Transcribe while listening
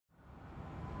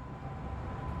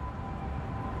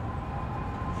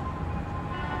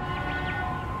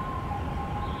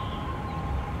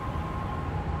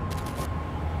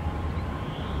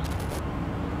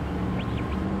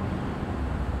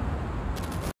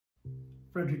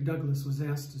Frederick Douglass was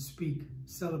asked to speak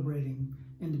celebrating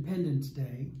Independence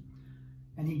Day,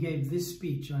 and he gave this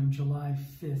speech on July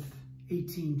 5th,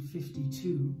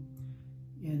 1852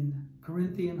 in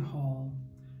Corinthian Hall,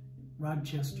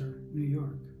 Rochester, New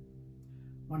York.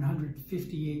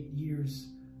 158 years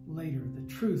later,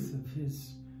 the truth of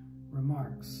his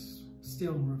remarks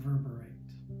still reverberate.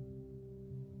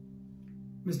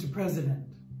 Mr. President,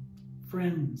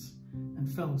 friends, and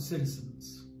fellow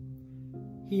citizens,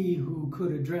 he who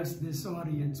could address this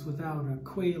audience without a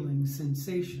quailing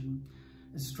sensation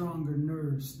has stronger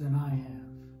nerves than I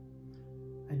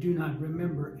have. I do not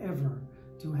remember ever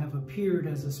to have appeared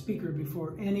as a speaker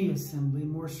before any assembly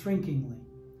more shrinkingly,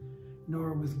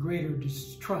 nor with greater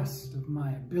distrust of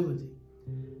my ability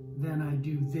than I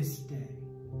do this day.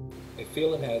 A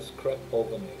feeling has crept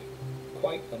over me,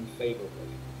 quite unfavorably,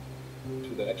 to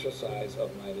the exercise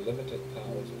of my limited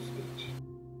powers of speech.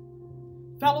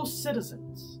 Fellow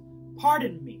citizens,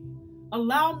 pardon me.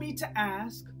 Allow me to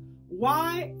ask,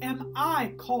 why am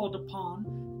I called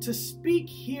upon to speak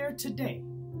here today?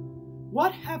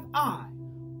 What have I,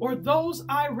 or those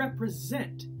I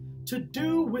represent, to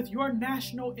do with your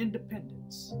national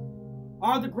independence?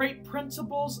 Are the great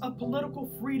principles of political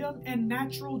freedom and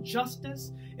natural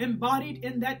justice embodied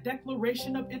in that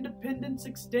Declaration of Independence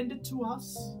extended to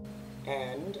us?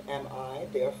 And am I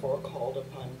therefore called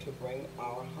upon to bring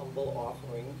our humble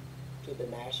offering to the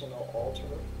national altar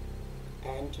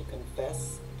and to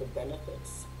confess the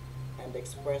benefits and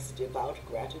express devout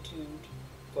gratitude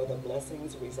for the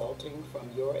blessings resulting from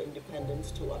your independence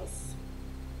to us?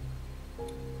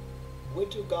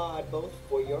 Would to God, both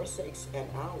for your sakes and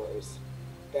ours,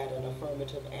 that an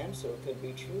affirmative answer could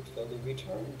be truthfully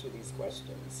returned to these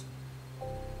questions.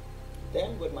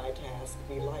 Then would my task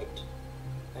be light,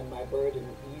 and my burden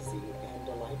easy and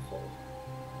delightful.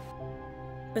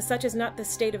 But such is not the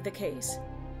state of the case.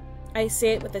 I say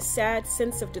it with a sad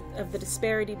sense of the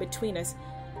disparity between us.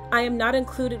 I am not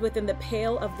included within the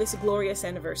pale of this glorious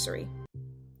anniversary.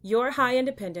 Your high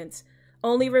independence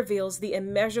only reveals the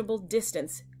immeasurable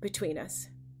distance between us.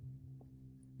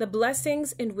 The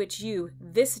blessings in which you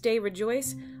this day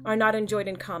rejoice are not enjoyed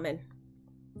in common.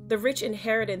 The rich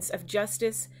inheritance of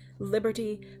justice,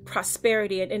 liberty,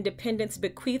 prosperity, and independence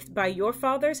bequeathed by your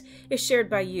fathers is shared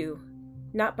by you,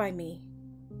 not by me.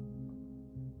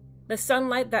 The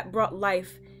sunlight that brought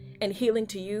life and healing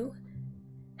to you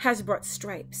has brought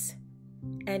stripes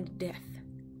and death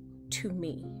to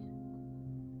me.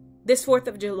 This 4th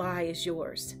of July is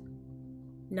yours,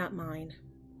 not mine.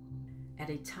 At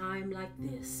a time like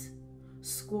this,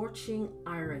 scorching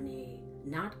irony,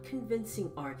 not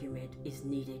convincing argument, is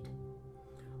needed.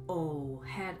 Oh,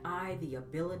 had I the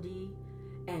ability,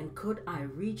 and could I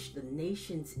reach the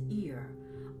nation's ear,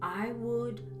 I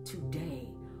would today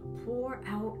pour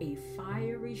out a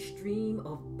fiery stream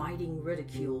of biting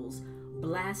ridicules,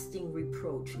 blasting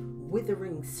reproach,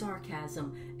 withering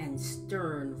sarcasm, and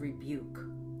stern rebuke.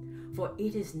 For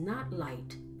it is not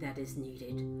light that is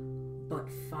needed, but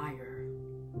fire.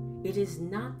 It is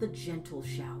not the gentle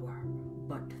shower,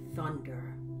 but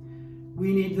thunder.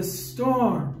 We need the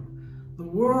storm, the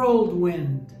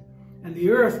whirlwind, and the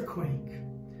earthquake.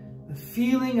 The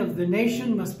feeling of the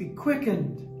nation must be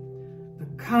quickened.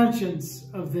 The conscience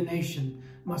of the nation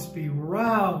must be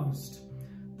roused.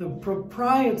 The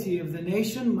propriety of the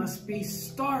nation must be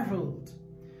startled.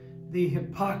 The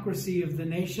hypocrisy of the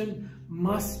nation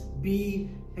must be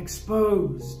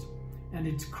exposed, and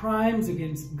its crimes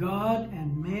against God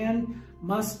and man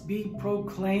must be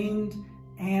proclaimed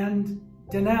and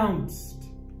denounced.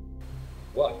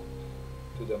 What,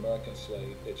 to the American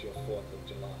slave, is your 4th of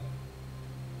July?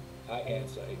 I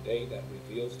answer, a day that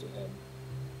reveals to him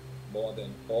more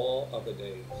than all other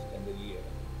days in the year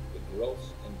the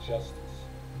gross injustice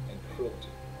and cruelty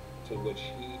to which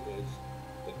he is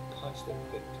the constant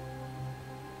victim.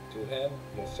 To him,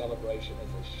 your celebration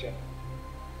is a shame,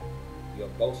 your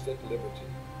boasted liberty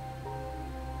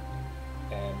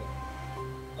and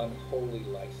unholy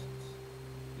license,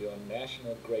 your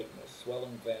national greatness,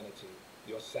 swelling vanity,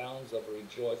 your sounds of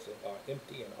rejoicing are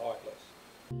empty and heartless.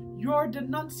 Your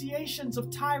denunciations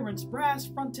of tyrants'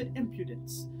 brass-fronted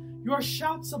impudence, your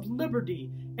shouts of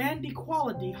liberty and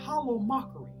equality hollow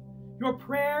mockery, your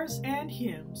prayers and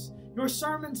hymns, your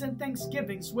sermons and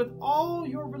thanksgivings with all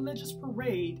your religious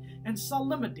parade and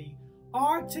solemnity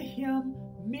are to him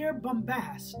mere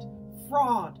bombast,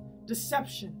 fraud,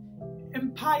 deception,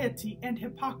 impiety, and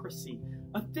hypocrisy,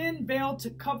 a thin veil to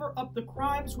cover up the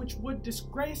crimes which would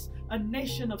disgrace a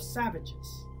nation of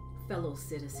savages. Fellow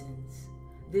citizens,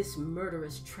 this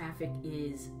murderous traffic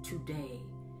is today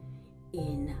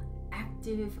in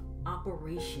active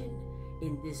operation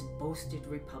in this boasted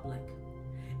republic.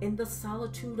 In the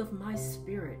solitude of my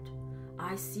spirit,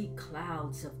 I see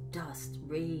clouds of dust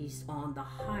raised on the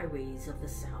highways of the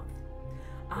South.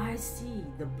 I see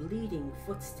the bleeding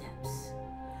footsteps.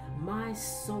 My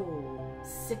soul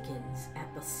sickens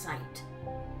at the sight.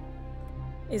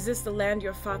 Is this the land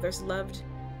your fathers loved,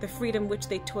 the freedom which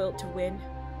they toiled to win?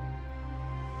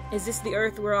 Is this the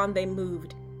earth whereon they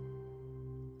moved?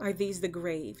 Are these the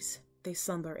graves they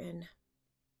slumber in?